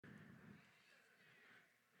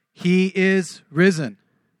He is risen.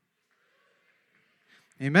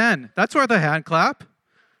 Amen. That's worth a hand clap.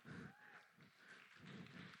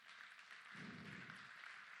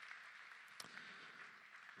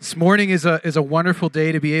 This morning is a wonderful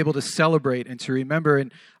day to be able to celebrate and to remember.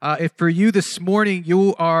 And if for you this morning,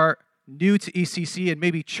 you are new to ECC and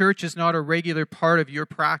maybe church is not a regular part of your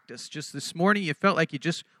practice, just this morning you felt like you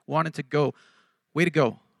just wanted to go. Way to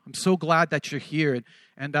go. I'm so glad that you're here.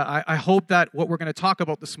 And I hope that what we're going to talk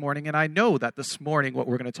about this morning, and I know that this morning what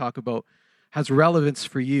we're going to talk about has relevance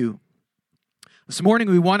for you. This morning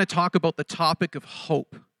we want to talk about the topic of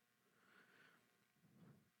hope.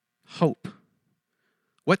 Hope.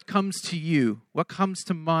 What comes to you? What comes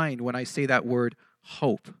to mind when I say that word,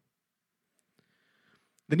 hope?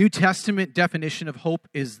 The New Testament definition of hope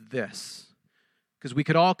is this, because we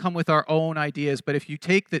could all come with our own ideas, but if you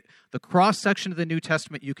take the cross-section of the New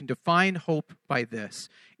Testament, you can define hope by this.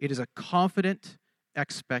 It is a confident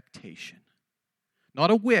expectation.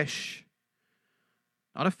 Not a wish,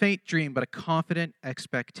 not a faint dream, but a confident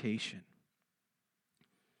expectation.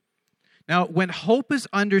 Now, when hope is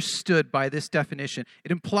understood by this definition,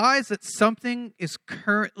 it implies that something is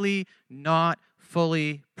currently not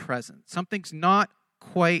fully present. Something's not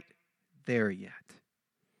quite there yet.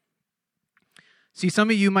 See, some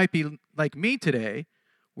of you might be like me today,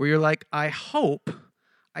 where you're like, I hope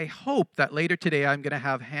that later today I'm going to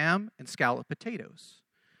have ham and scalloped potatoes.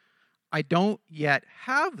 I don't yet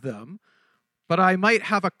have them, but I might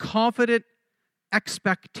have a confident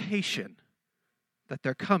expectation that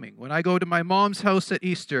they're coming. When I go to my mom's house at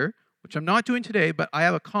Easter, which I'm not doing today, but I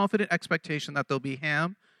have a confident expectation that there'll be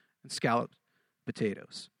ham and scalloped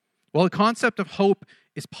potatoes. Well, the concept of hope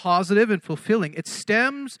is positive and fulfilling. It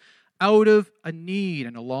stems out of a need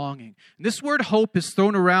and a longing. And this word hope is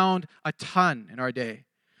thrown around a ton in our day.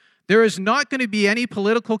 There is not going to be any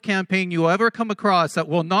political campaign you will ever come across that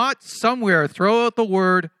will not somewhere throw out the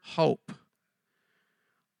word hope.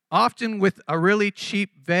 Often with a really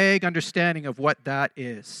cheap, vague understanding of what that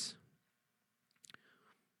is.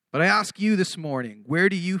 But I ask you this morning, where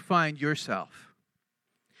do you find yourself?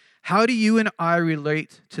 How do you and I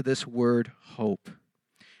relate to this word hope?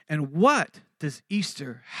 And what does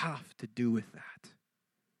Easter have to do with that?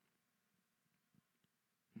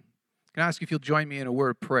 Can I ask you if you'll join me in a word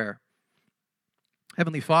of prayer?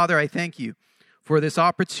 Heavenly Father, I thank you for this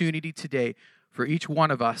opportunity today for each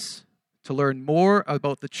one of us to learn more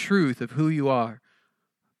about the truth of who you are,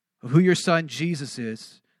 of who your Son Jesus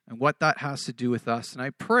is, and what that has to do with us. And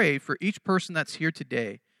I pray for each person that's here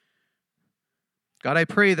today, God, I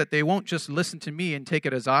pray that they won't just listen to me and take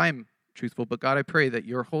it as I'm truthful, but God, I pray that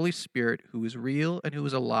your Holy Spirit, who is real and who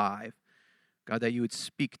is alive, God, that you would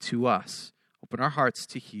speak to us, open our hearts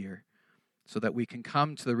to hear, so that we can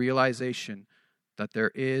come to the realization that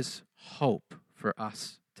there is hope for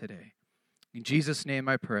us today. In Jesus' name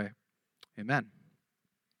I pray. Amen.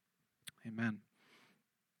 Amen.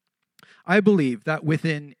 I believe that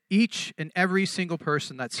within each and every single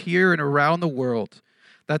person that's here and around the world,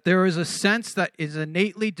 that there is a sense that is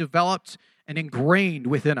innately developed and ingrained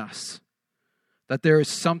within us, that there is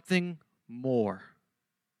something more.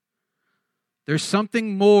 There's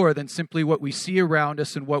something more than simply what we see around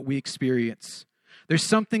us and what we experience. There's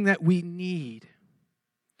something that we need.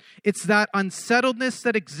 It's that unsettledness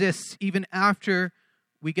that exists even after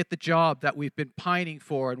we get the job that we've been pining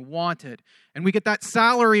for and wanted. And we get that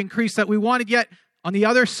salary increase that we wanted, yet on the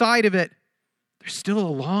other side of it, there's still a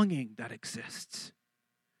longing that exists.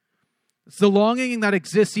 It's the longing that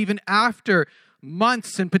exists even after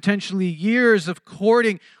months and potentially years of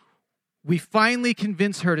courting. We finally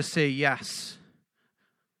convince her to say yes.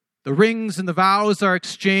 The rings and the vows are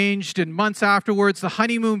exchanged, and months afterwards, the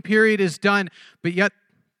honeymoon period is done. But yet,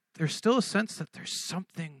 there's still a sense that there's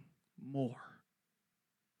something more.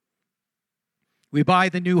 We buy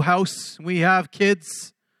the new house, we have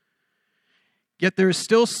kids, yet there's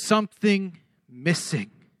still something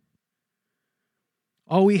missing.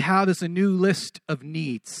 All we have is a new list of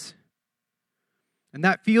needs. And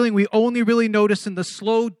that feeling we only really notice in the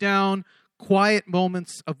slowed down, quiet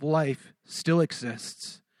moments of life still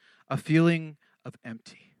exists. A feeling of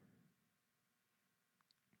empty.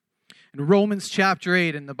 In Romans chapter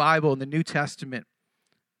 8 in the Bible, in the New Testament,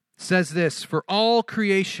 it says this, for all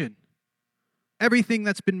creation, everything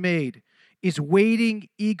that's been made, is waiting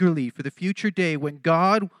eagerly for the future day when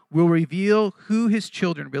God will reveal who his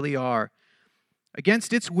children really are.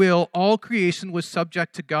 Against its will, all creation was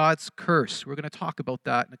subject to God's curse. We're going to talk about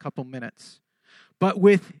that in a couple minutes. But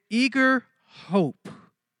with eager hope,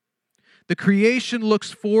 the creation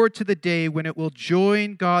looks forward to the day when it will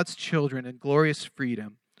join God's children in glorious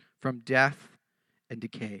freedom from death and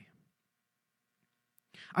decay.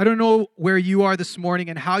 I don't know where you are this morning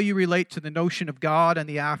and how you relate to the notion of God and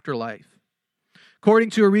the afterlife.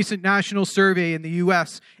 According to a recent national survey in the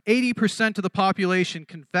U.S., 80% of the population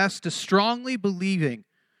confess to strongly believing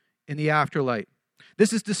in the afterlife.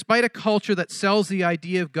 This is despite a culture that sells the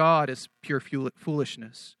idea of God as pure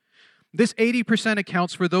foolishness. This 80%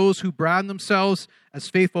 accounts for those who brand themselves as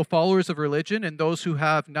faithful followers of religion and those who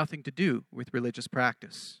have nothing to do with religious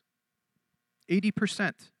practice.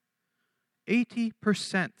 80%.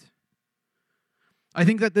 80%. I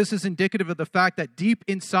think that this is indicative of the fact that deep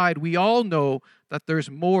inside we all know that there's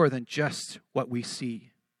more than just what we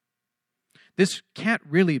see. This can't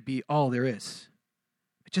really be all there is.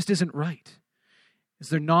 It just isn't right. Is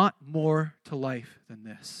there not more to life than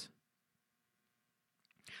this?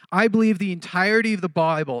 I believe the entirety of the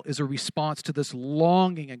Bible is a response to this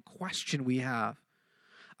longing and question we have,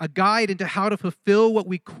 a guide into how to fulfill what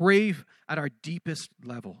we crave at our deepest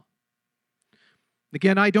level.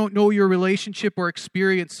 Again, I don't know your relationship or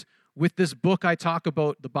experience with this book I talk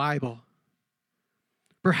about, the Bible.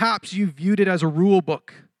 Perhaps you viewed it as a rule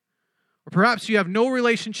book, or perhaps you have no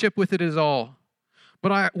relationship with it at all.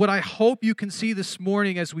 But what I hope you can see this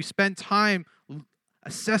morning as we spend time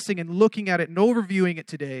assessing and looking at it and overviewing it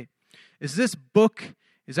today is this book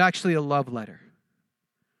is actually a love letter.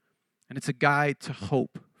 And it's a guide to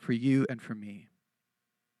hope for you and for me.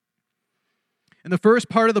 In the first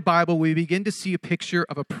part of the Bible, we begin to see a picture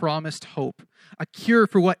of a promised hope, a cure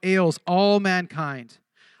for what ails all mankind,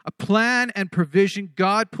 a plan and provision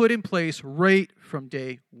God put in place right from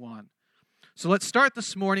day one. So let's start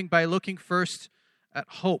this morning by looking first at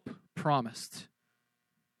hope promised.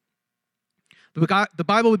 The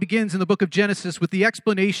Bible begins in the book of Genesis with the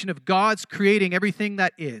explanation of God's creating everything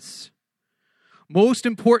that is. Most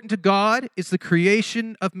important to God is the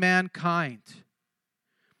creation of mankind.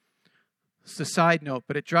 It's a side note,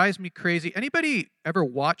 but it drives me crazy. Anybody ever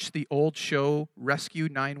watch the old show Rescue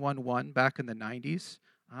 911 back in the 90s?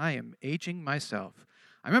 I am aging myself.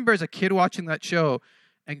 I remember as a kid watching that show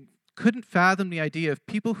and couldn't fathom the idea of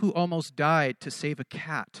people who almost died to save a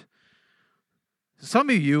cat. Some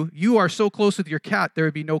of you are so close with your cat, there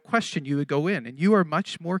would be no question you would go in, and you are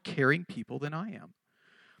much more caring people than I am.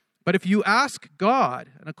 But if you ask God,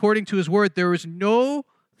 and according to his word, there is no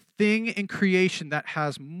thing in creation that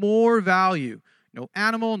has more value, no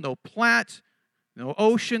animal, no plant, no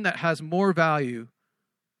ocean that has more value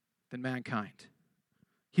than mankind.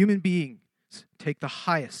 Human beings take the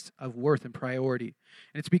highest of worth and priority.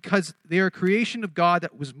 And it's because they are a creation of God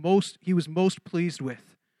that he was most pleased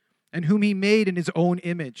with, and whom he made in his own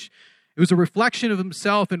image. It was a reflection of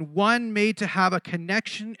himself and one made to have a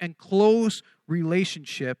connection and close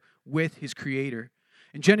relationship with his Creator.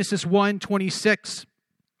 In Genesis 1:26,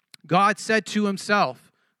 God said to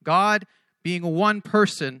himself, God being one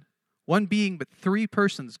person, one being but three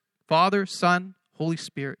persons, Father, Son, Holy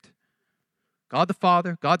Spirit. God the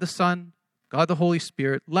Father, God the Son, God the Holy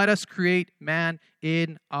Spirit, let us create man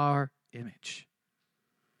in our image.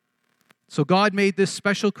 So God made this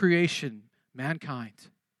special creation, mankind,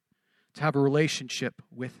 to have a relationship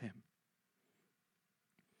with him.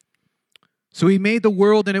 So he made the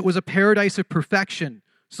world, and it was a paradise of perfection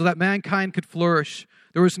so that mankind could flourish.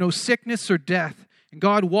 There was no sickness or death, and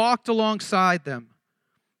God walked alongside them.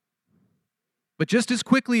 But just as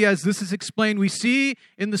quickly as this is explained, we see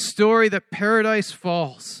in the story that paradise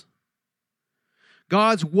falls.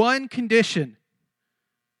 God's one condition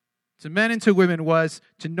to men and to women was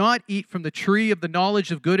to not eat from the tree of the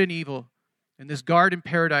knowledge of good and evil in this garden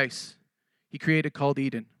paradise he created called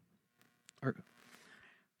Eden.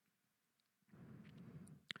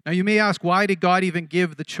 Now you may ask, why did God even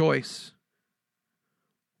give the choice?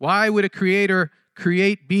 Why would a creator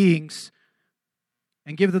create beings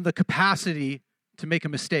and give them the capacity to make a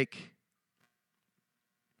mistake?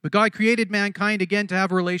 But God created mankind again to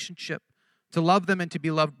have a relationship, to love them and to be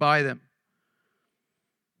loved by them.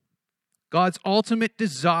 God's ultimate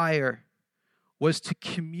desire was to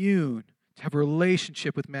commune, to have a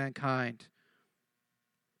relationship with mankind.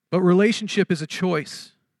 But relationship is a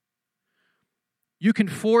choice. You can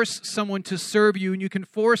force someone to serve you, and you can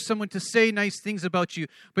force someone to say nice things about you,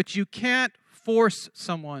 but you can't force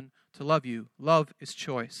someone to love you. Love is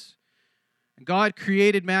choice. And God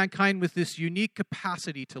created mankind with this unique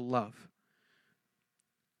capacity to love.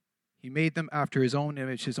 He made them after his own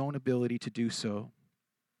image, his own ability to do so.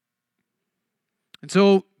 And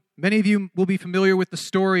so many of you will be familiar with the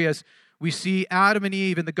story as we see Adam and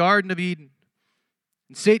Eve in the Garden of Eden.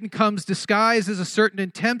 And Satan comes disguised as a serpent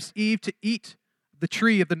and tempts Eve to eat the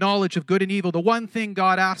tree of the knowledge of good and evil, the one thing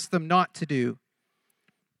God asked them not to do.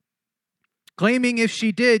 Claiming if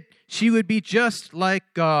she did, she would be just like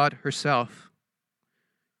God herself.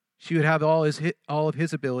 she would have all of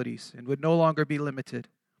his abilities and would no longer be limited.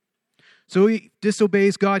 So he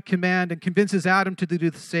disobeys God's command and convinces Adam to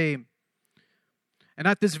do the same. And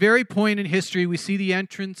at this very point in history, we see the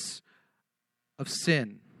entrance of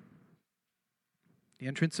sin. The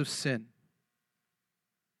entrance of sin.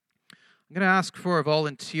 I'm going to ask for a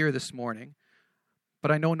volunteer this morning,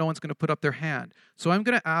 but I know no one's going to put up their hand. So I'm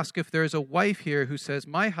going to ask if there's a wife here who says,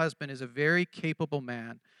 my husband is a very capable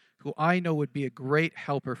man who I know would be a great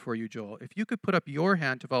helper for you, Joel. If you could put up your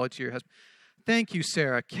hand to volunteer your husband. Thank you,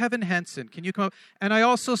 Sarah. Kevin Henson, can you come up? And I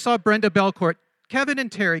also saw Brenda Belcourt. Kevin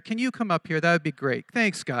and Terry, can you come up here? That would be great.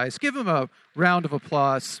 Thanks, guys. Give them a round of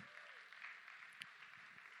applause.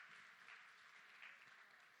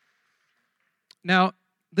 Now,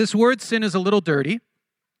 this word sin is a little dirty.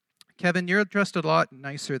 Kevin, you're dressed a lot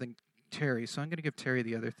nicer than Terry, so I'm going to give Terry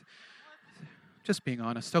the other. Just being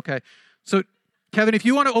honest. Okay. So, Kevin, if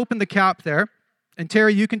you want to open the cap there, and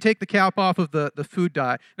Terry, you can take the cap off of the food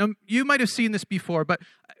dye. Now, you might have seen this before, but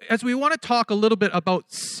as we want to talk a little bit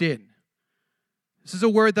about sin, this is a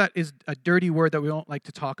word that is a dirty word that we don't like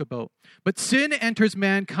to talk about. But sin enters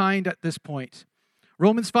mankind at this point.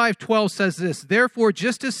 Romans 5:12 says this, therefore,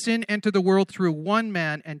 just as sin entered the world through one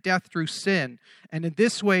man and death through sin, and in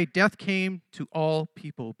this way death came to all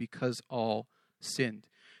people because all sinned.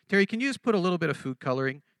 Terry, can you just put a little bit of food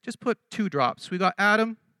coloring? Just put 2 drops. We got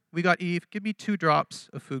Adam, we got Eve. Give me 2 drops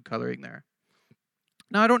of food coloring there.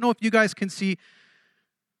 Now, I don't know if you guys can see.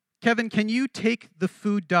 Kevin, can you take the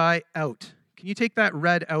food dye out? Can you take that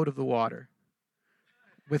red out of the water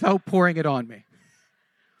without pouring it on me?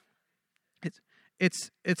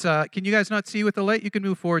 Can you guys not see with the light? You can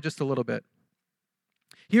move forward just a little bit.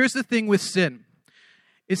 Here's the thing with sin.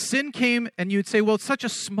 If sin came and you'd say, well, it's such a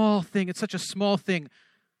small thing. It's such a small thing.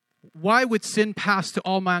 Why would sin pass to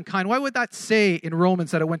all mankind? Why would that say in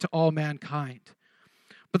Romans that it went to all mankind?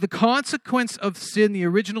 But the consequence of sin, the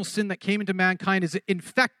original sin that came into mankind, is it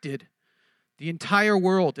infected the entire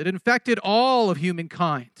world. It infected all of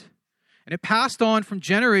humankind. And it passed on from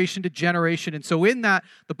generation to generation. And so in that,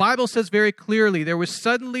 the Bible says very clearly, there was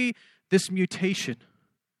suddenly this mutation.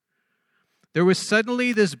 There was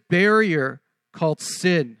suddenly this barrier called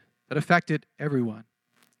sin that affected everyone.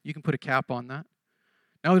 You can put a cap on that.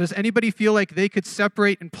 Now, does anybody feel like they could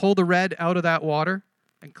separate and pull the red out of that water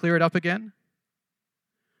and clear it up again?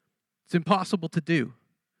 It's impossible to do.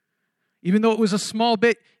 Even though it was a small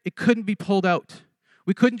bit, it couldn't be pulled out.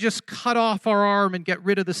 We couldn't just cut off our arm and get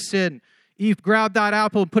rid of the sin. Eve grabbed that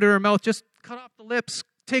apple and put it in her mouth, just cut off the lips,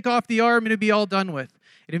 take off the arm, and it'd be all done with.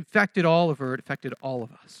 It infected all of her. It affected all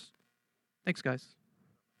of us. Thanks, guys.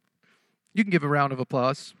 You can give a round of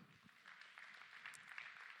applause.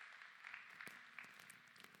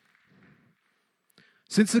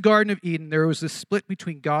 Since the Garden of Eden, there was a split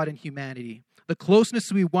between God and humanity. The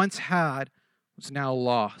closeness we once had was now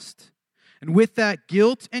lost. And with that,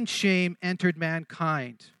 guilt and shame entered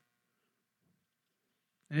mankind.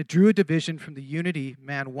 And it drew a division from the unity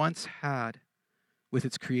man once had with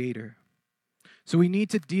its Creator. So we need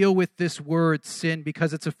to deal with this word, sin,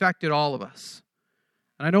 because it's affected all of us.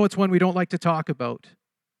 And I know it's one we don't like to talk about.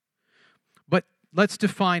 But let's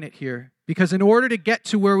define it here. Because in order to get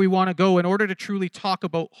to where we want to go, in order to truly talk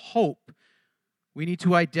about hope, we need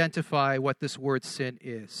to identify what this word sin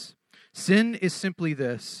is. Sin is simply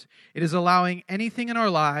this. It is allowing anything in our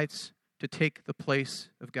lives to take the place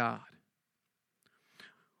of God.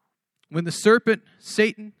 When the serpent,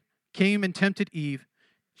 Satan, came and tempted Eve,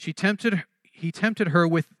 he tempted her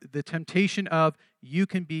with the temptation of, you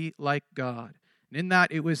can be like God. And in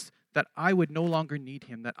that, it was that I would no longer need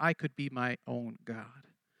him, that I could be my own God.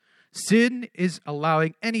 Sin is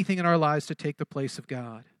allowing anything in our lives to take the place of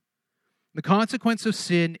God. The consequence of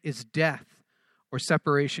sin is death or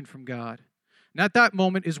separation from God. And at that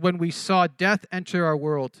moment is when we saw death enter our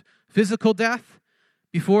world. Physical death.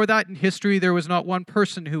 Before that in history, there was not one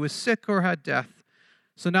person who was sick or had death.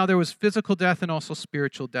 So now there was physical death and also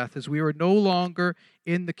spiritual death, as we were no longer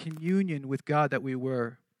in the communion with God that we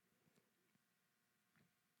were.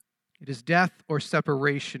 It is death or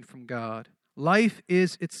separation from God. Life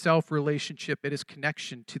is itself relationship. It is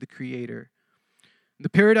connection to the Creator. The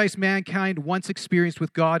paradise mankind once experienced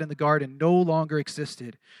with God in the garden no longer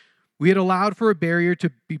existed. We had allowed for a barrier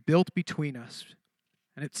to be built between us,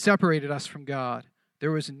 and it separated us from God.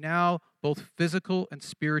 There was now both physical and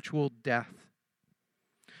spiritual death.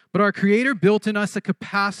 But our Creator built in us a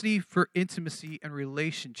capacity for intimacy and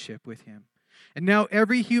relationship with Him. And now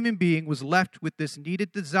every human being was left with this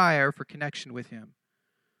needed desire for connection with Him.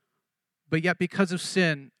 But yet because of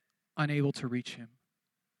sin, unable to reach Him.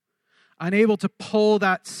 Unable to pull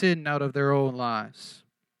that sin out of their own lives.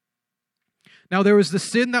 Now, there was the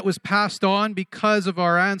sin that was passed on because of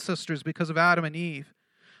our ancestors, because of Adam and Eve.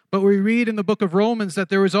 But we read in the book of Romans that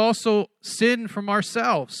there was also sin from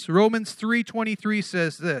ourselves. Romans 3:23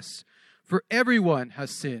 says this, "For everyone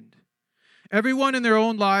has sinned. Everyone in their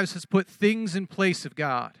own lives has put things in place of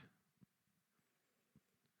God.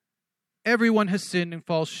 Everyone has sinned and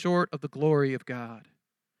falls short of the glory of God."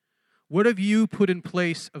 What have you put in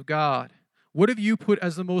place of God? What have you put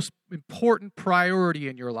as the most important priority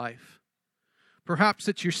in your life? Perhaps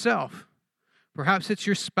it's yourself. Perhaps it's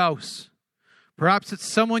your spouse. Perhaps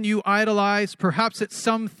it's someone you idolize. Perhaps it's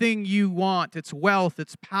something you want. It's wealth,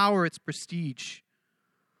 it's power, it's prestige.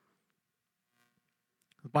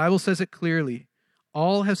 The Bible says it clearly.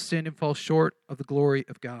 All have sinned and fall short of the glory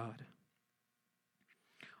of God.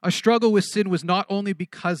 Our struggle with sin was not only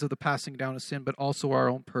because of the passing down of sin, but also our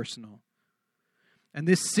own personal. And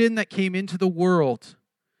this sin that came into the world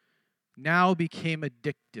now became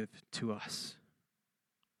addictive to us.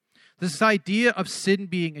 This idea of sin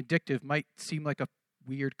being addictive might seem like a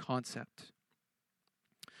weird concept.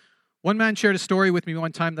 One man shared a story with me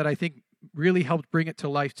one time that I think really helped bring it to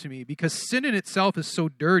life to me, because sin in itself is so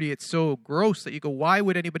dirty, it's so gross that you go, why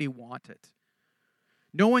would anybody want it?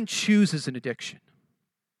 No one chooses an addiction.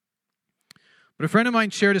 But a friend of mine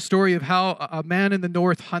shared a story of how a man in the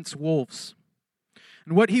north hunts wolves.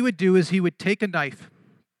 And what he would do is he would take a knife.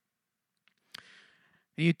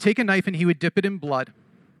 And he'd take a knife and he would dip it in blood.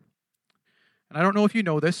 And I don't know if you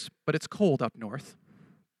know this, but it's cold up north.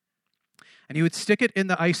 And he would stick it in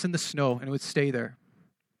the ice and the snow, and it would stay there.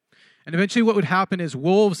 And eventually what would happen is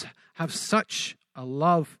wolves have such a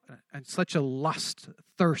love and such a lust,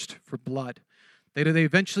 thirst for blood. They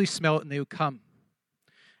eventually smell it and they would come.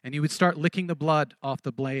 And he would start licking the blood off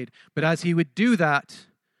the blade. But as he would do that,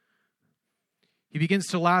 he begins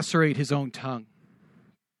to lacerate his own tongue.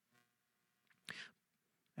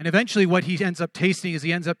 And eventually what he ends up tasting is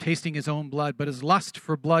he ends up tasting his own blood. But his lust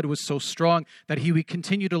for blood was so strong that he would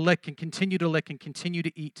continue to lick and continue to lick and continue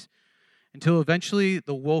to eat until eventually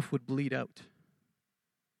the wolf would bleed out.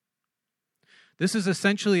 This is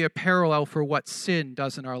essentially a parallel for what sin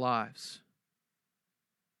does in our lives.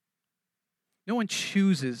 No one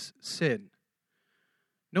chooses sin.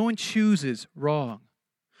 No one chooses wrong.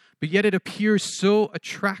 But yet it appears so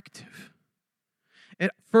attractive.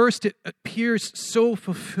 At first it appears so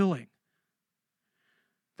fulfilling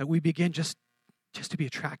that we begin just to be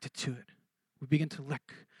attracted to it. We begin to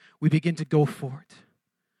lick. We begin to go for it.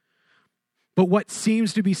 But what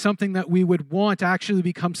seems to be something that we would want actually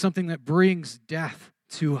becomes something that brings death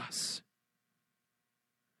to us.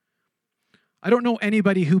 I don't know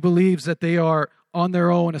anybody who believes that they are on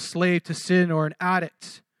their own a slave to sin or an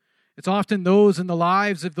addict. It's often those in the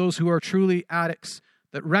lives of those who are truly addicts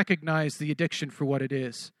that recognize the addiction for what it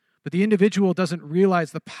is. But the individual doesn't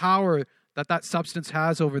realize the power that that substance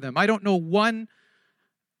has over them. I don't know one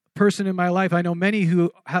person in my life. I know many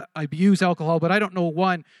who abuse alcohol, but I don't know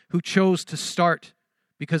one who chose to start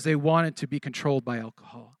because they wanted to be controlled by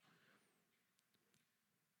alcohol.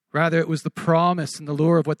 Rather, it was the promise and the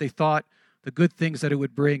lure of what they thought, the good things that it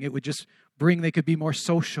would bring. It would just bring, they could be more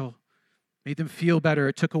social, made them feel better.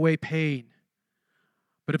 It took away pain.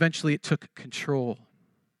 But eventually it took control.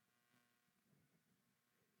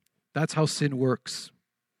 That's how sin works.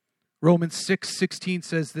 Romans 6:16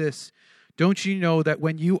 says this, "Don't you know that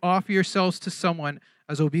when you offer yourselves to someone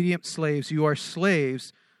as obedient slaves, you are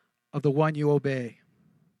slaves of the one you obey?"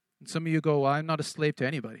 And some of you go, "Well, I'm not a slave to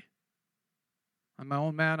anybody. I'm my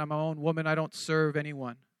own man, I'm my own woman, I don't serve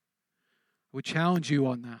anyone." I would challenge you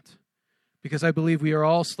on that, because I believe we are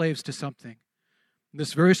all slaves to something.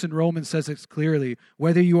 This verse in Romans says it clearly,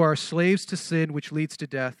 whether you are slaves to sin, which leads to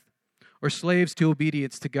death, or slaves to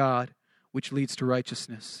obedience to God, which leads to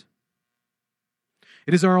righteousness.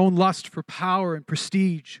 It is our own lust for power and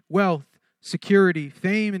prestige, wealth, security,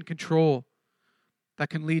 fame, and control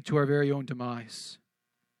that can lead to our very own demise.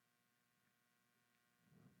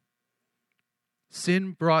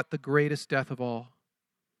 Sin brought the greatest death of all,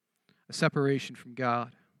 a separation from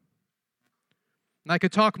God. And I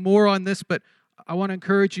could talk more on this, but I want to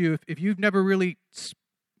encourage you, if you've never really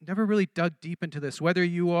dug deep into this, whether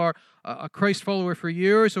you are a Christ follower for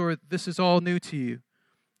years or this is all new to you.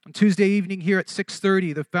 On Tuesday evening here at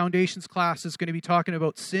 6:30, the Foundations class is going to be talking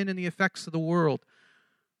about sin and the effects of the world.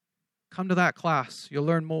 Come to that class. You'll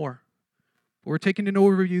learn more. But we're taking an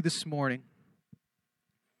overview this morning.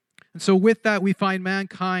 And so with that, we find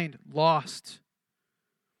mankind lost,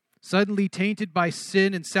 suddenly tainted by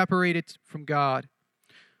sin and separated from God.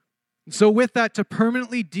 And so with that, to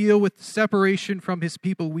permanently deal with the separation from his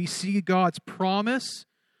people, we see God's promise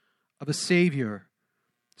of a Savior.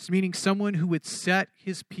 It's meaning someone who would set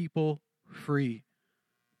his people free.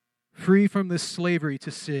 Free from this slavery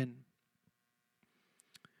to sin.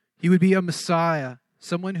 He would be a Messiah,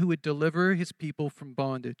 someone who would deliver his people from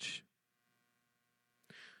bondage.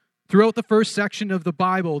 Throughout the first section of the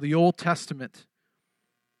Bible, the Old Testament,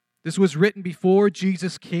 this was written before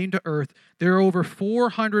Jesus came to earth. There are over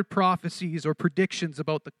 400 prophecies or predictions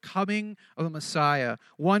about the coming of the Messiah,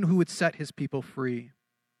 one who would set his people free.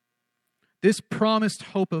 This promised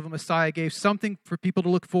hope of a Messiah gave something for people to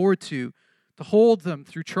look forward to hold them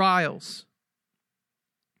through trials.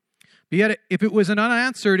 But yet, if it was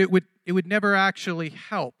unanswered, it would never actually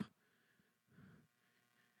help.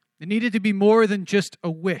 It needed to be more than just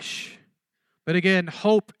a wish. But again,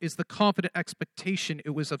 hope is the confident expectation.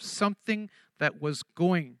 It was of something that was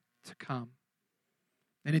going to come.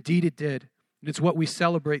 And indeed it did. And it's what we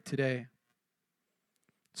celebrate today.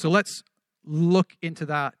 So let's look into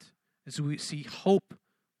that as we see hope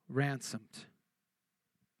ransomed.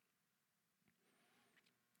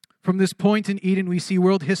 From this point in Eden, we see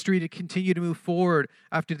world history to continue to move forward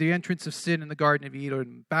after the entrance of sin in the Garden of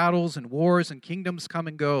Eden. Battles and wars and kingdoms come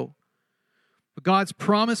and go. But God's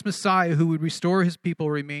promised Messiah who would restore his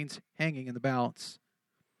people remains hanging in the balance.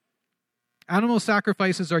 Animal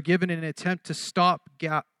sacrifices are given in an attempt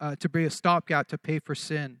to bring a stopgap to pay for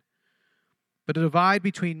sin. But a divide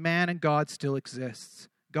between man and God still exists.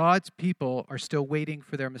 God's people are still waiting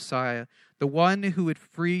for their Messiah, the one who would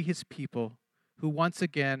free his people, who once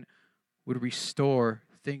again would restore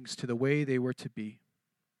things to the way they were to be.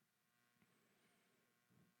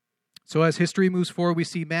 So as history moves forward, we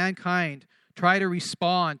see mankind try to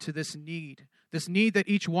respond to this need that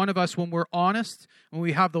each one of us, when we're honest, when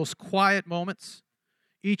we have those quiet moments,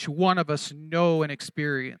 each one of us know and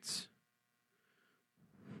experience.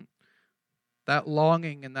 That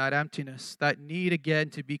longing and that emptiness, that need again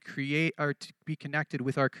to be connected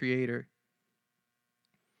with our Creator.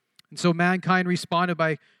 And so mankind responded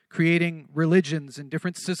by creating religions and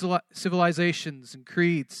different civilizations and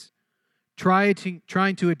creeds, trying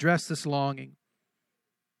to address this longing.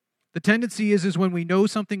 The tendency is when we know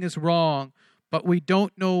something is wrong, but we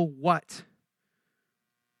don't know what.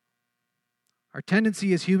 Our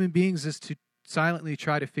tendency as human beings is to silently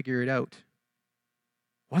try to figure it out.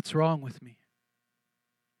 What's wrong with me?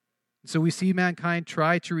 And so we see mankind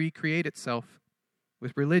try to recreate itself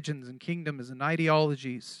with religions and kingdoms and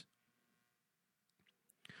ideologies.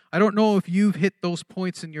 I don't know if you've hit those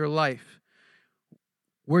points in your life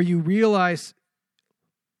where you realize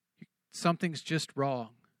something's just wrong.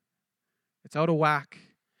 It's out of whack.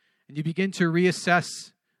 And you begin to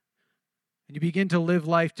reassess and you begin to live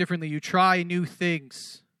life differently. You try new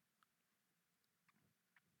things.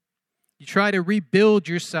 You try to rebuild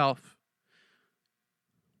yourself.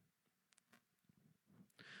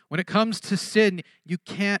 When it comes to sin, you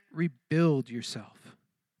can't rebuild yourself.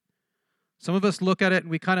 Some of us look at it and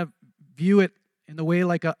we kind of view it in the way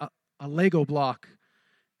like a Lego block.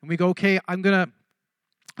 And we go, okay, I'm going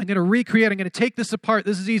to recreate. I'm going to take this apart.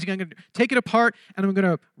 This is easy. I'm going to take it apart and I'm going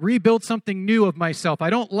to rebuild something new of myself. I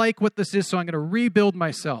don't like what this is, so I'm going to rebuild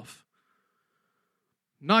myself.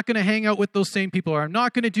 I'm not going to hang out with those same people, or I'm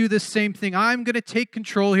not going to do this same thing. I'm going to take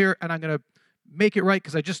control here and I'm going to make it right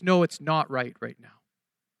because I just know it's not right now.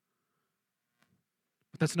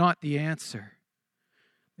 But that's not the answer.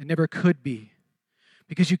 It never could be.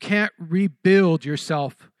 Because you can't rebuild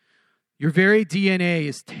yourself. Your very DNA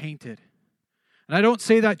is tainted. And I don't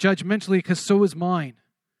say that judgmentally because so is mine.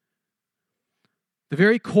 The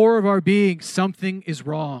very core of our being, something is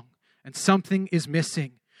wrong and something is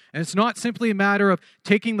missing. And it's not simply a matter of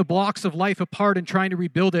taking the blocks of life apart and trying to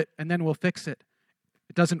rebuild it and then we'll fix it.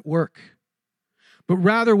 It doesn't work. But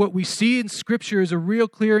rather what we see in Scripture is a real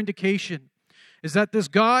clear indication is that this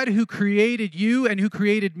God who created you and who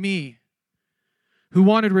created me, who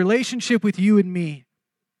wanted relationship with you and me,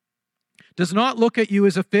 does not look at you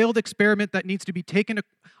as a failed experiment that needs to be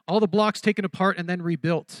all the blocks taken apart and then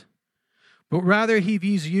rebuilt. But rather he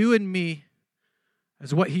views you and me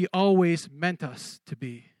as what he always meant us to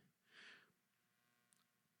be.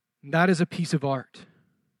 And that is a piece of art.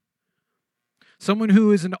 Someone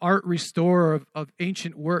who is an art restorer of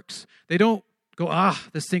ancient works, they don't go,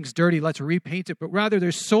 this thing's dirty, let's repaint it. But rather,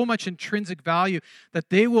 there's so much intrinsic value that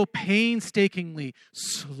they will painstakingly,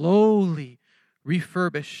 slowly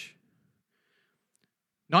refurbish.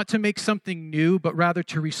 Not to make something new, but rather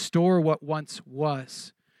to restore what once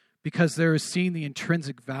was, because there is seen the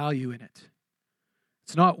intrinsic value in it.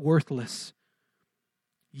 It's not worthless.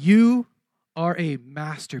 You are a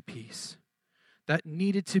masterpiece that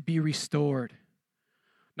needed to be restored.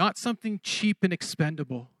 Not something cheap and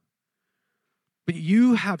expendable. But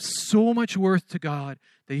you have so much worth to God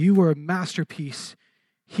that you were a masterpiece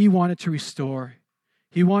He wanted to restore.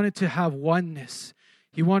 He wanted to have oneness.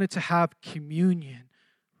 He wanted to have communion,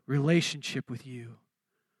 relationship with you.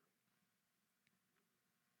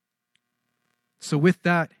 So with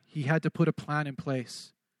that, he had to put a plan in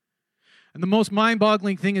place. And the most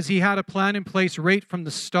mind-boggling thing is he had a plan in place right from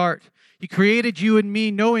the start. He created you and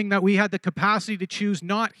me knowing that we had the capacity to choose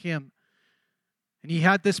not him. And he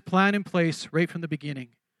had this plan in place right from the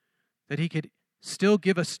beginning, that he could still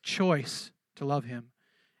give us choice to love him,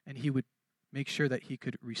 and he would make sure that he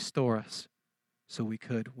could restore us so we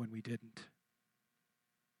could when we didn't.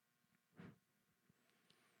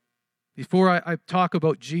 Before I talk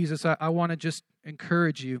about Jesus, I want to just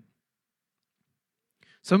encourage you.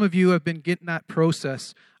 Some of you have been getting that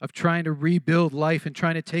process of trying to rebuild life and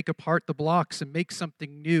trying to take apart the blocks and make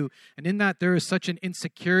something new. And in that, there is such an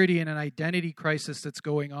insecurity and an identity crisis that's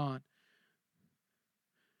going on.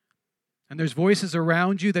 And there's voices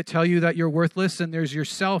around you that tell you that you're worthless, and there's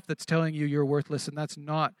yourself that's telling you you're worthless, and that's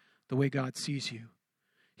not the way God sees you.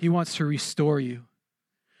 He wants to restore you.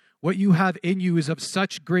 What you have in you is of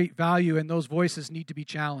such great value, and those voices need to be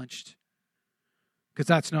challenged, because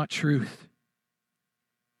that's not truth.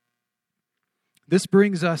 This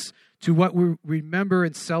brings us to what we remember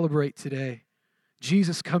and celebrate today.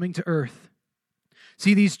 Jesus coming to earth.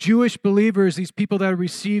 See, these Jewish believers, these people that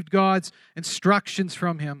received God's instructions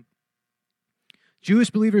from him,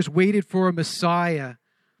 Jewish believers waited for a Messiah.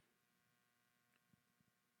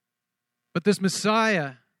 But this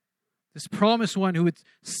Messiah, this promised one who would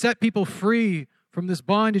set people free from this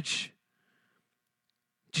bondage,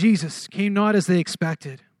 Jesus came not as they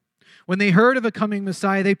expected. When they heard of a coming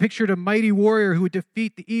Messiah, they pictured a mighty warrior who would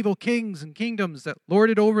defeat the evil kings and kingdoms that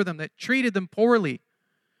lorded over them, that treated them poorly.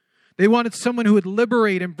 They wanted someone who would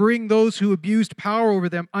liberate and bring those who abused power over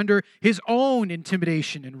them under his own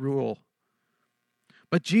intimidation and rule.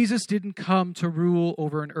 But Jesus didn't come to rule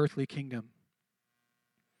over an earthly kingdom.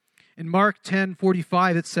 In Mark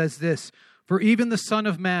 10:45, it says this, "For even the Son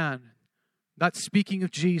of Man," that's speaking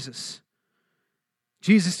of Jesus,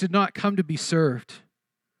 Jesus did not come to be served,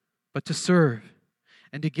 but to serve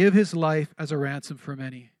and to give his life as a ransom for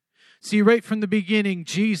many. See, right from the beginning,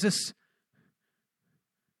 Jesus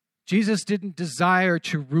didn't desire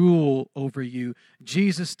to rule over you.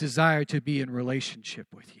 Jesus desired to be in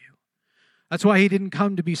relationship with you. That's why he didn't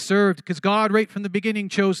come to be served, because God right from the beginning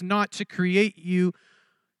chose not to create you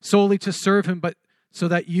solely to serve him, but so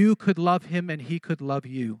that you could love him and he could love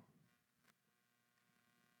you.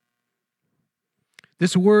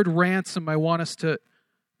 This word ransom, I want us to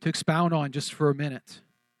expound on just for a minute.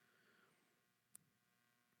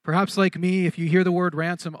 Perhaps like me, if you hear the word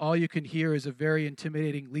ransom, all you can hear is a very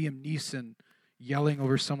intimidating Liam Neeson yelling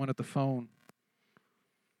over someone at the phone.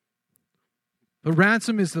 But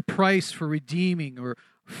ransom is the price for redeeming or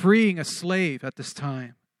freeing a slave at this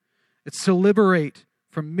time. It's to liberate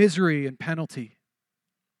from misery and penalty.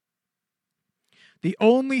 The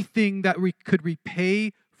only thing that we could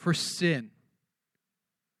repay for sin,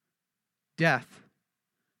 death,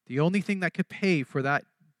 the only thing that could pay for that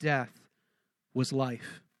death was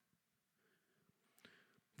life.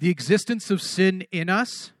 The existence of sin in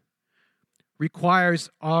us requires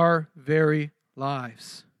our very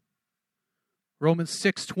lives. Romans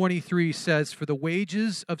 6:23 says, "For the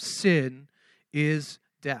wages of sin is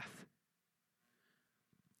death."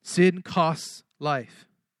 Sin costs life.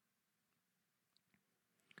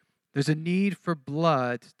 There's a need for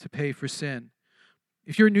blood to pay for sin.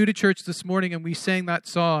 If you're new to church this morning and we sang that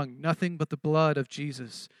song, "Nothing But the Blood of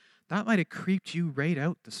Jesus," that might have creeped you right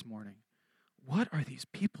out this morning. What are these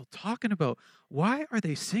people talking about? Why are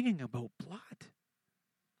they singing about blood?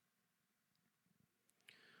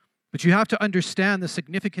 But you have to understand the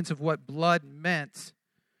significance of what blood meant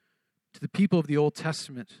to the people of the Old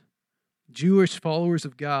Testament, Jewish followers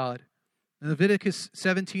of God. In Leviticus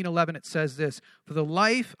 17:11, it says this, "For the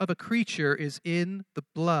life of a creature is in the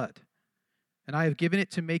blood, and I have given it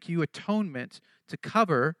to make you atonement to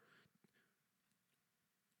cover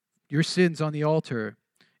your sins on the altar.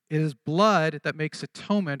 It is blood that makes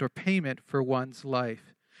atonement or payment for one's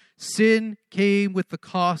life." Sin came with the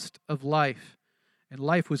cost of life, and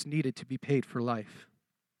life was needed to be paid for life.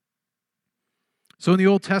 So in the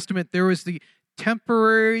Old Testament, there was the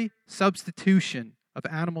temporary substitution of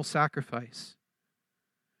animal sacrifice.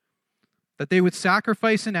 That they would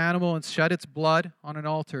sacrifice an animal and shed its blood on an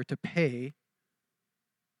altar to pay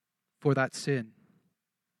for that sin.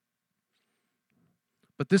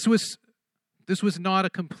 But this was not a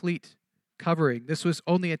complete covering. This was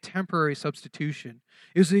only a temporary substitution.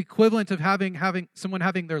 It was the equivalent of having someone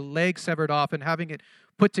having their leg severed off and having it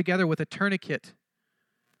put together with a tourniquet.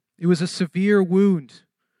 It was a severe wound.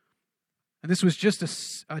 And this was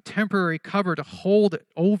just a temporary cover to hold it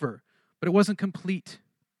over, but it wasn't complete.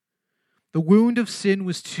 The wound of sin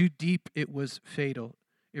was too deep. It was fatal.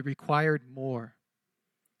 It required more.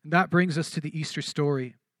 And that brings us to the Easter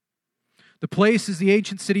story. The place is the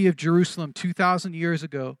ancient city of Jerusalem 2,000 years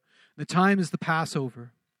ago. The time is the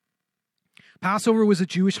Passover. Passover was a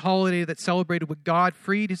Jewish holiday that celebrated when God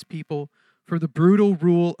freed his people from the brutal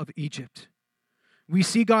rule of Egypt. We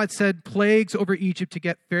see God send plagues over Egypt to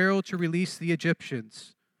get Pharaoh to release the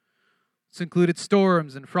Egyptians. This included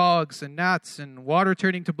storms and frogs and gnats and water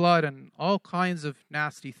turning to blood and all kinds of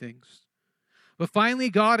nasty things. But finally,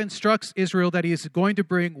 God instructs Israel that he is going to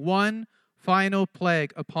bring one final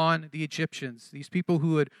plague upon the Egyptians, these people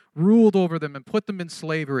who had ruled over them and put them in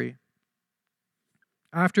slavery,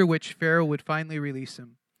 after which Pharaoh would finally release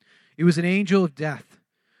him. It was an angel of death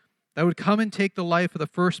that would come and take the life of the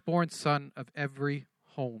firstborn son of every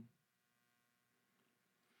home.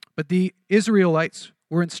 But the Israelites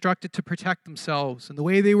were instructed to protect themselves, and the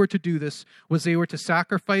way they were to do this was they were to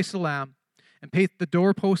sacrifice a lamb and paint the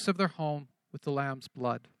doorposts of their home with the lamb's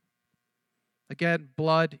blood. Again,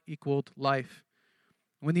 blood equaled life.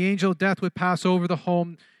 When the angel of death would pass over the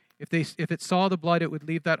home, if it saw the blood, it would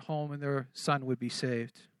leave that home and their son would be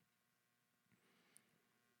saved.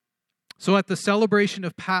 So at the celebration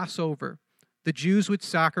of Passover, the Jews would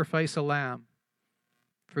sacrifice a lamb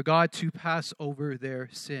for God to pass over their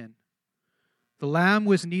sin. The lamb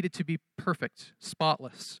was needed to be perfect,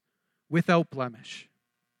 spotless, without blemish.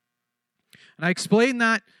 And I explain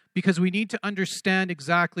that because we need to understand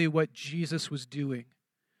exactly what Jesus was doing.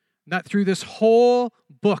 That through this whole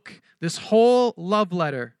book, this whole love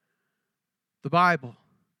letter, the Bible,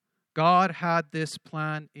 God had this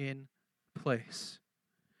plan in place.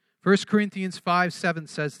 1 Corinthians 5:7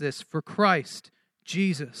 says this, "For Christ,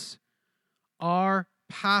 Jesus, our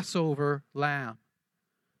Passover lamb,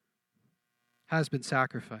 has been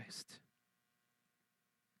sacrificed."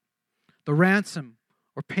 The ransom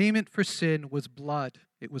or payment for sin was blood.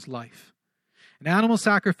 It was life. An animal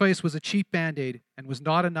sacrifice was a cheap Band-Aid and was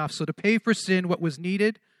not enough. So to pay for sin, what was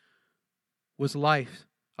needed was life,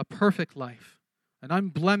 a perfect life, an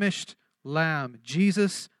unblemished lamb,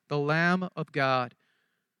 Jesus, the Lamb of God,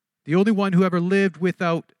 the only one who ever lived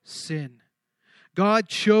without sin. God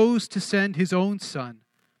chose to send his own son,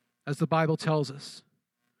 as the Bible tells us,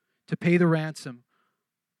 to pay the ransom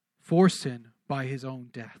for sin by his own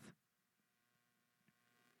death.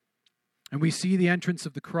 And we see the entrance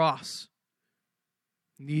of the cross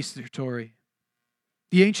in the Easter story.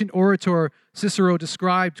 The ancient orator Cicero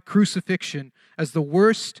described crucifixion as the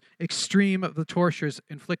worst extreme of the tortures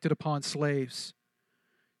inflicted upon slaves.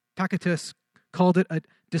 Tacitus called it a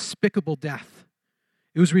despicable death.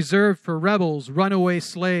 It was reserved for rebels, runaway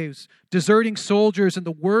slaves, deserting soldiers, and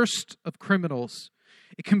the worst of criminals.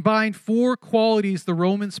 It combined four qualities the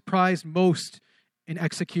Romans prized most in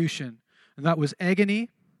execution, and that was agony,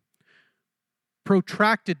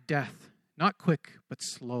 protracted death, not quick, but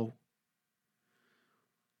slow,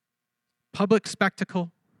 public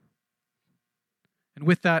spectacle, and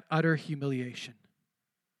with that, utter humiliation.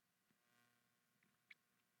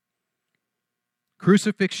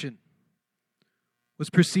 Crucifixion was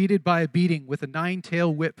preceded by a beating with a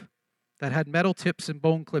 9-tail whip that had metal tips and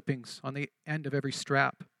bone clippings on the end of every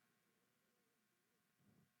strap.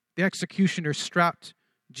 The executioner strapped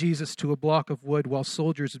Jesus to a block of wood while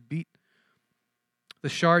soldiers beat the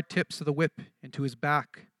shard tips of the whip into his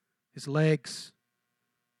back, his legs.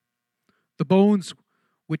 The bones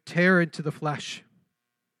would tear into the flesh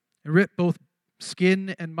and rip both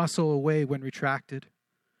skin and muscle away when retracted.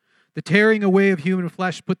 The tearing away of human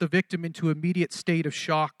flesh put the victim into an immediate state of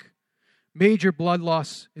shock. Major blood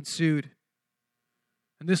loss ensued.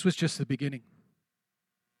 And this was just the beginning.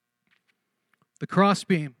 The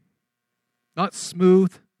crossbeam, not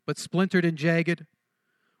smooth, but splintered and jagged,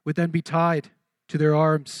 would then be tied to their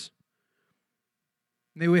arms.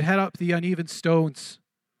 And they would head up the uneven stones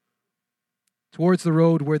towards the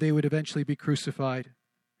road where they would eventually be crucified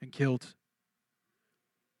and killed.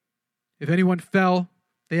 If anyone fell,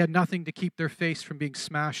 they had nothing to keep their face from being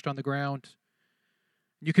smashed on the ground.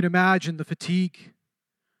 You can imagine the fatigue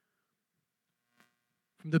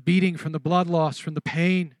from the beating, from the blood loss, from the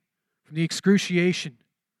pain, from the excruciation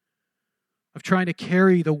of trying to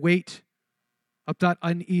carry the weight up that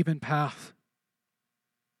uneven path.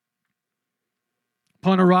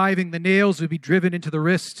 Upon arriving, the nails would be driven into the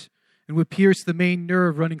wrist and would pierce the main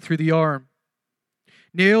nerve running through the arm.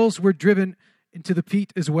 Nails were driven into the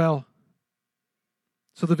feet as well,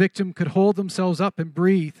 so the victim could hold themselves up and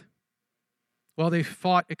breathe while they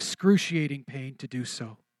fought excruciating pain to do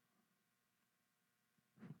so.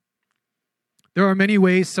 There are many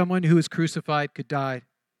ways someone who is crucified could die.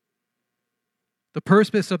 The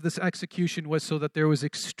purpose of this execution was so that there was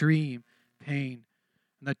extreme pain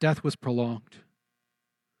and that death was prolonged.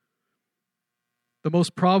 The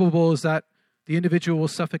most probable is that the individual will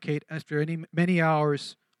suffocate after many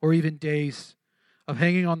hours or even days of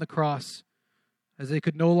hanging on the cross, as they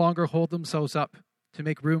could no longer hold themselves up to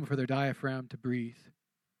make room for their diaphragm to breathe.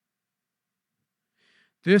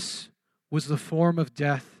 This was the form of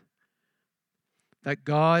death that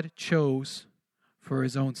God chose for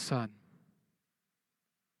his own Son.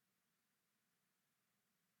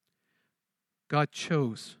 God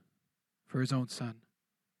chose for his own Son.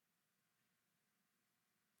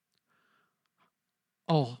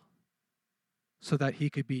 All so that he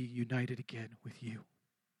could be united again with you.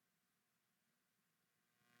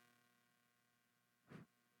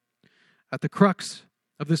 At the crux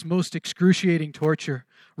of this most excruciating torture,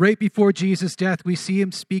 right before Jesus' death, we see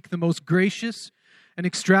him speak the most gracious and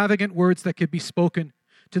extravagant words that could be spoken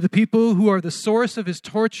to the people who are the source of his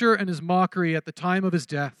torture and his mockery at the time of his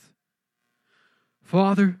death.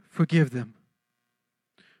 Father, forgive them,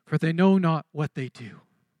 for they know not what they do.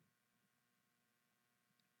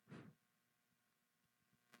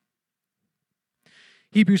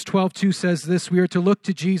 Hebrews 12:2 says this, we are to look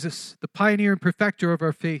to Jesus, the pioneer and perfecter of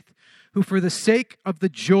our faith, who for the sake of the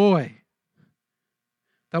joy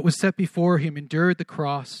that was set before him endured the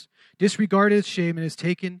cross, disregarded its shame, and has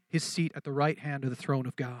taken his seat at the right hand of the throne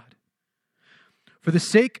of God. For the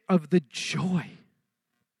sake of the joy.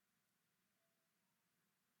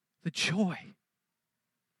 The joy.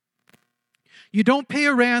 You don't pay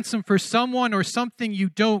a ransom for someone or something you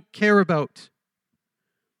don't care about.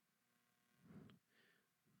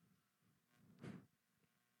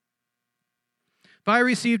 If I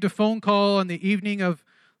received a phone call on the evening of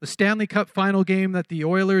the Stanley Cup final game that the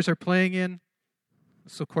Oilers are playing in,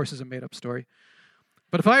 this of course is a made-up story,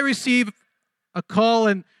 but if I receive a call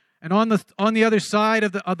and on the other side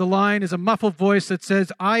of the line is a muffled voice that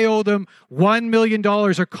says, I owe them $1 million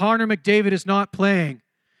or Connor McDavid is not playing,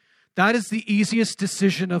 that is the easiest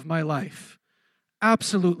decision of my life.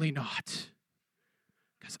 Absolutely not.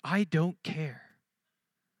 Because I don't care.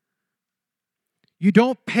 You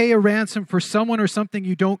don't pay a ransom for someone or something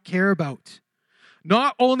you don't care about.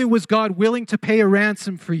 Not only was God willing to pay a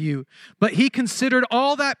ransom for you, but he considered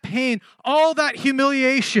all that pain, all that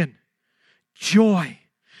humiliation, joy,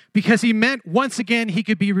 because he meant once again he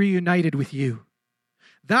could be reunited with you.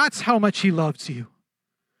 That's how much he loves you.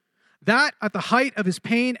 That, at the height of his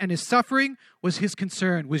pain and his suffering, was his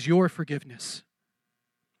concern, was your forgiveness.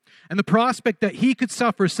 And the prospect that he could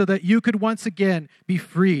suffer so that you could once again be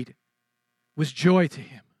freed was joy to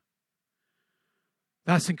him.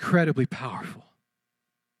 That's incredibly powerful.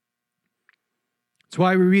 That's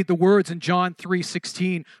why we read the words in John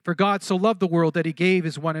 3:16. For God so loved the world that he gave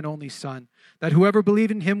his one and only Son, that whoever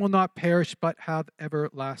believed in him will not perish but have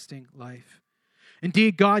everlasting life.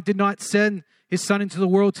 Indeed, God did not send his Son into the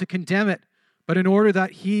world to condemn it, but in order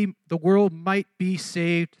that the world might be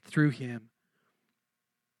saved through him.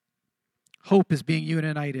 Hope is being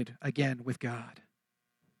united again with God.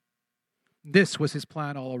 This was his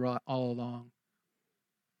plan all along.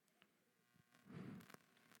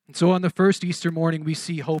 And so on the first Easter morning, we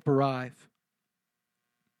see hope arrive.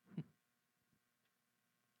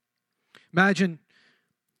 Imagine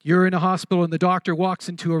you're in a hospital and the doctor walks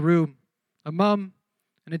into a room. A mom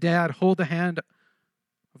and a dad hold the hand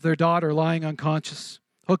of their daughter lying unconscious,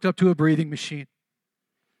 hooked up to a breathing machine.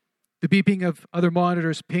 The beeping of other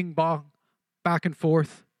monitors ping bong back and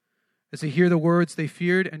forth as they hear the words they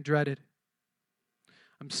feared and dreaded.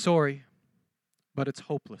 I'm sorry, but it's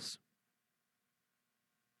hopeless.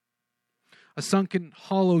 A sunken,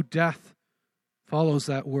 hollow death follows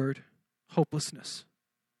that word, hopelessness.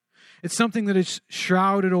 It's something that is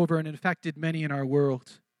shrouded over and infected many in our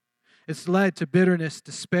world. It's led to bitterness,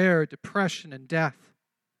 despair, depression, and death.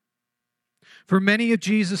 For many of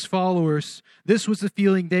Jesus' followers, this was the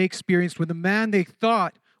feeling they experienced when the man they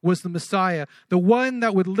thought was the Messiah, the one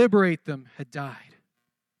that would liberate them, had died.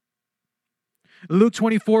 In Luke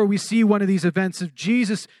 24, we see one of these events of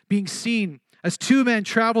Jesus being seen as two men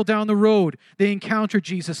travel down the road. They encounter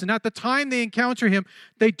Jesus. And at the time they encounter him,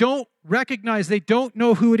 they don't recognize, they don't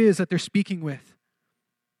know who it is that they're speaking with.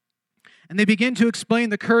 And they begin to explain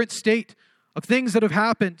the current state of things that have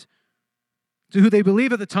happened to who they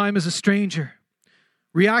believe at the time is a stranger,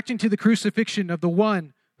 reacting to the crucifixion of the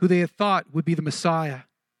one who they had thought would be the Messiah.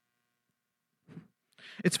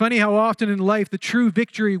 It's funny how often in life the true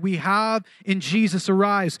victory we have in Jesus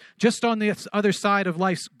arrives just on the other side of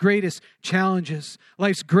life's greatest challenges,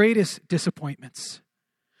 life's greatest disappointments.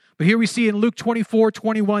 But here we see in Luke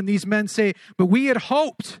 24:21, these men say, but we had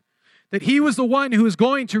hoped that he was the one who was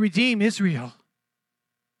going to redeem Israel.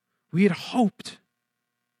 We had hoped.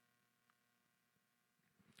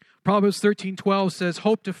 Proverbs 13:12 says,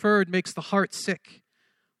 hope deferred makes the heart sick,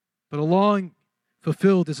 but a longing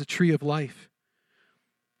fulfilled is a tree of life.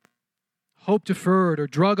 Hope deferred or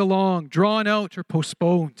drug along, drawn out or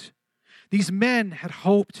postponed. These men had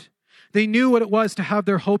hoped. They knew what it was to have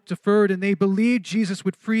their hope deferred, and they believed Jesus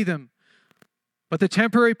would free them. But the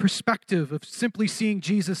temporary perspective of simply seeing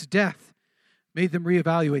Jesus' death made them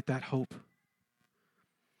reevaluate that hope.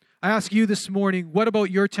 I ask you this morning, what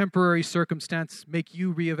about your temporary circumstance make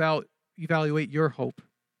you reevaluate your hope?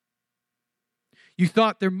 You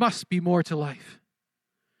thought there must be more to life,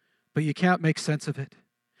 but you can't make sense of it.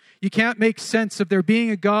 You can't make sense of there being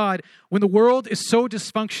a God when the world is so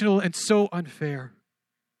dysfunctional and so unfair.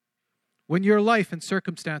 When your life and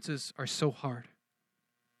circumstances are so hard.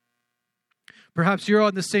 Perhaps you're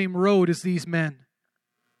on the same road as these men,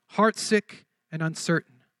 heartsick and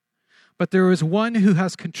uncertain. But there is one who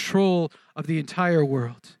has control of the entire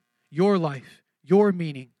world, your life, your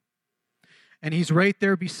meaning. And he's right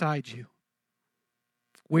there beside you,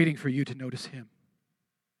 waiting for you to notice him.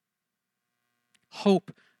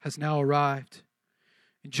 Hope has now arrived.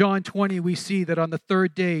 In John 20, we see that on the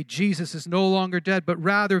third day, Jesus is no longer dead, but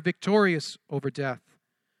rather victorious over death.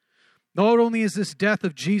 Not only is this death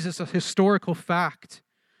of Jesus a historical fact,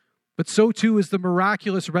 but so too is the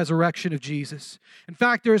miraculous resurrection of Jesus. In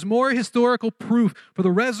fact, there is more historical proof for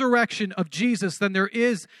the resurrection of Jesus than there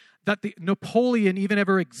is that the Napoleon even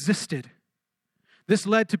ever existed. This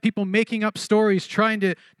led to people making up stories, trying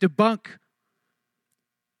to debunk,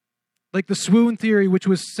 like the swoon theory, which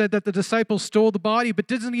was said that the disciples stole the body, but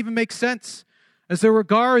doesn't even make sense, as there were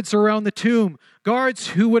guards around the tomb, guards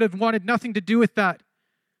who would have wanted nothing to do with that,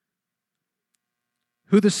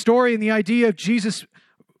 who the story and the idea of Jesus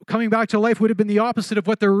coming back to life would have been the opposite of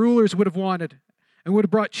what their rulers would have wanted, and would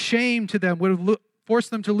have brought shame to them, would have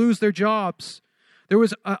forced them to lose their jobs. There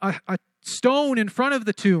was a stone in front of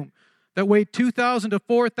the tomb that weighed 2,000 to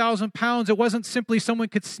 4,000 pounds. It wasn't simply someone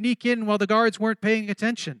could sneak in while the guards weren't paying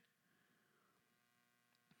attention.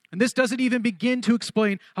 And this doesn't even begin to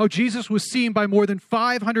explain how Jesus was seen by more than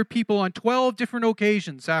 500 people on 12 different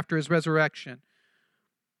occasions after his resurrection.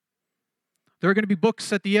 There are going to be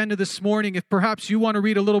books at the end of this morning, if perhaps you want to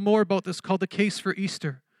read a little more about this, called The Case for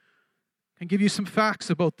Easter, and give you some facts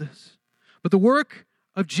about this. But the work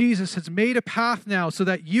of Jesus has made a path now so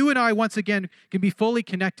that you and I once again can be fully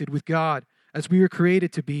connected with God as we were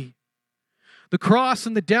created to be. The cross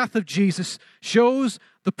and the death of Jesus shows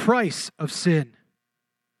the price of sin.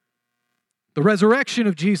 The resurrection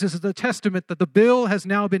of Jesus is a testament that the bill has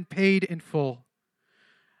now been paid in full.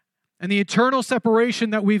 And the eternal separation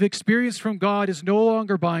that we've experienced from God is no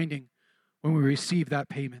longer binding when we receive that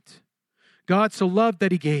payment. God so loved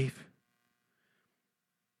that he gave.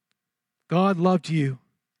 God loved you,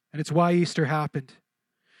 and it's why Easter happened.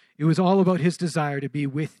 It was all about his desire to be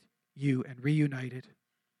with you and reunited.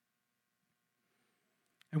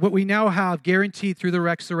 And what we now have guaranteed through the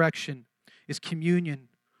resurrection is communion,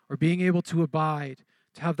 or being able to abide,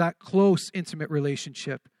 to have that close, intimate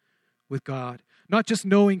relationship with God. Not just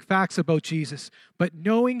knowing facts about Jesus, but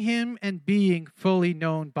knowing him and being fully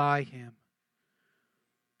known by him.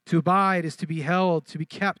 To abide is to be held, to be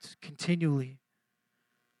kept continually.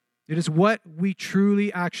 It is what we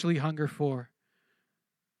truly actually hunger for.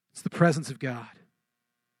 It's the presence of God.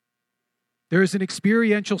 There is an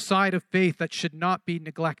experiential side of faith that should not be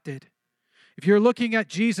neglected. If you're looking at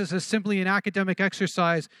Jesus as simply an academic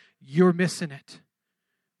exercise, you're missing it.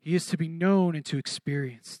 He is to be known and to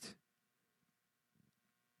experienced.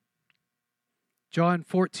 John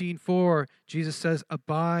 14:4, Jesus says,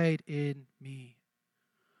 abide in me.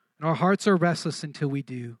 And our hearts are restless until we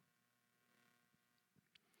do.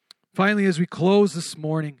 Finally, as we close this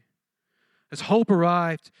morning, as hope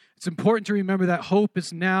arrived, it's important to remember that hope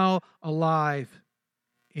is now alive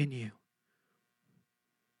in you.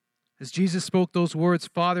 As Jesus spoke those words,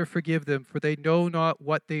 Father, forgive them, for they know not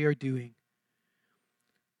what they are doing.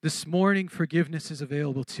 This morning, forgiveness is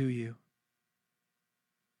available to you.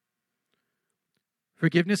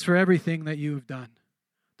 Forgiveness for everything that you have done.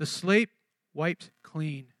 The slate wiped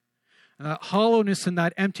clean. And that hollowness and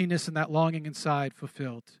that emptiness and that longing inside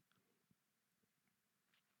fulfilled.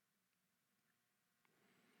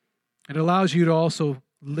 It allows you to also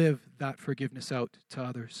live that forgiveness out to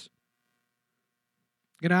others.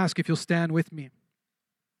 I'm going to ask if you'll stand with me.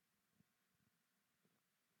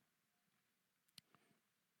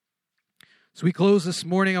 As we close this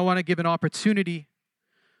morning, I want to give an opportunity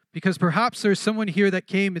Because perhaps there's someone here that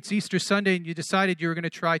came, it's Easter Sunday, and you decided you were going to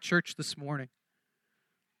try church this morning.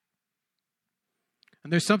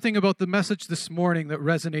 And there's something about the message this morning that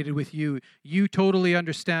resonated with you. You totally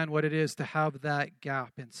understand what it is to have that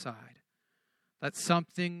gap inside, that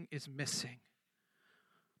something is missing.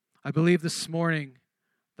 I believe this morning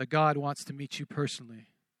that God wants to meet you personally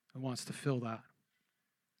and wants to fill that.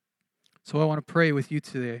 So I want to pray with you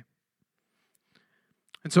today.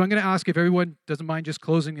 And so I'm going to ask if everyone doesn't mind just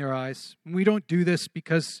closing their eyes. And we don't do this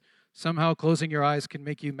because somehow closing your eyes can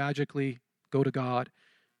make you magically go to God.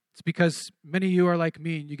 It's because many of you are like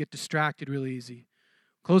me and you get distracted really easy.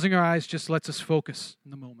 Closing our eyes just lets us focus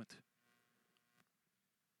in the moment.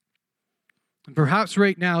 And perhaps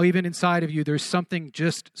right now, even inside of you, there's something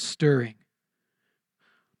just stirring.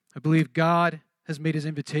 I believe God has made his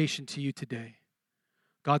invitation to you today.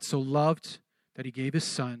 God so loved that he gave his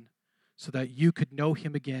son so that you could know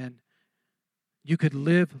him again. You could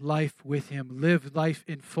live life with him, live life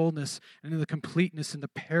in fullness and in the completeness and the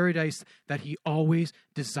paradise that he always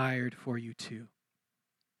desired for you to.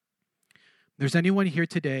 If there's anyone here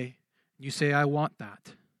today, and you say, I want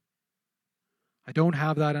that. I don't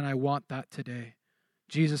have that and I want that today.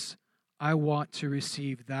 Jesus, I want to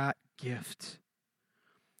receive that gift.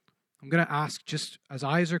 I'm going to ask, just as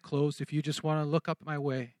eyes are closed, if you just want to look up my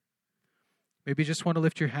way. Maybe you just want to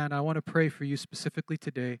lift your hand. I want to pray for you specifically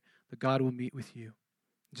today that God will meet with you.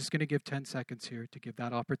 I'm just going to give 10 seconds here to give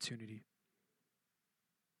that opportunity.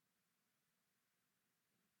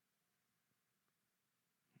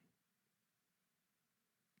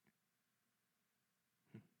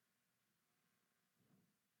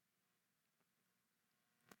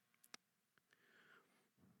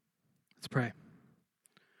 Let's pray.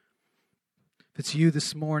 If it's you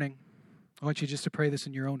this morning, I want you just to pray this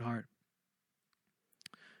in your own heart.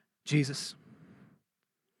 Jesus,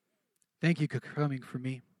 thank you for coming for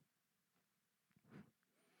me.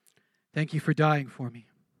 Thank you for dying for me.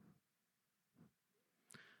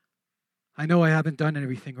 I know I haven't done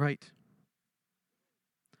everything right.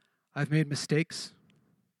 I've made mistakes.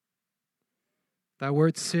 That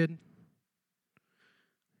word sin,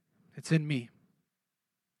 it's in me.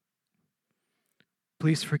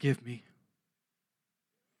 Please forgive me.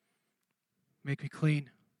 Make me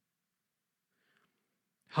clean.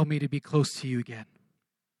 Help me to be close to you again.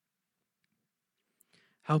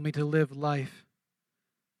 Help me to live life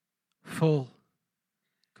full,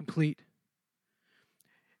 complete.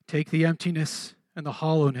 Take the emptiness and the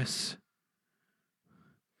hollowness.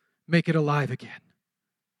 Make it alive again.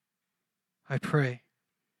 I pray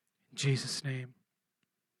in Jesus' name.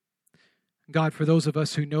 God, for those of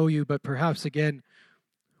us who know you, but perhaps again,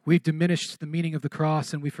 we've diminished the meaning of the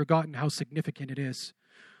cross and we've forgotten how significant it is.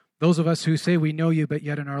 Those of us who say we know you, but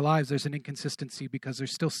yet in our lives there's an inconsistency because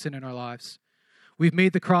there's still sin in our lives. We've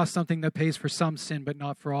made the cross something that pays for some sin, but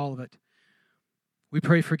not for all of it. We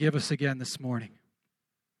pray, forgive us again this morning.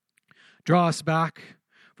 Draw us back.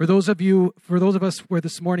 For those of us where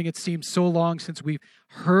this morning it seems so long since we've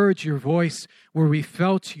heard your voice, where we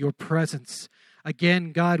felt your presence.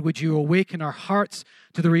 Again, God, would you awaken our hearts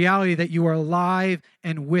to the reality that you are alive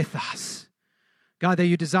and with us. God, that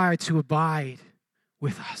you desire to abide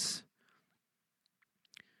with us.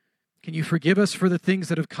 Can you forgive us for the things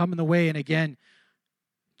that have come in the way? And again,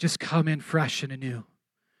 just come in fresh and anew.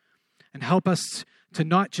 And help us to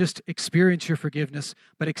not just experience your forgiveness,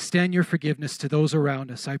 but extend your forgiveness to those around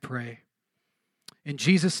us, I pray. In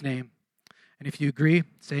Jesus' name. And if you agree,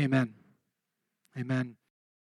 say amen. Amen.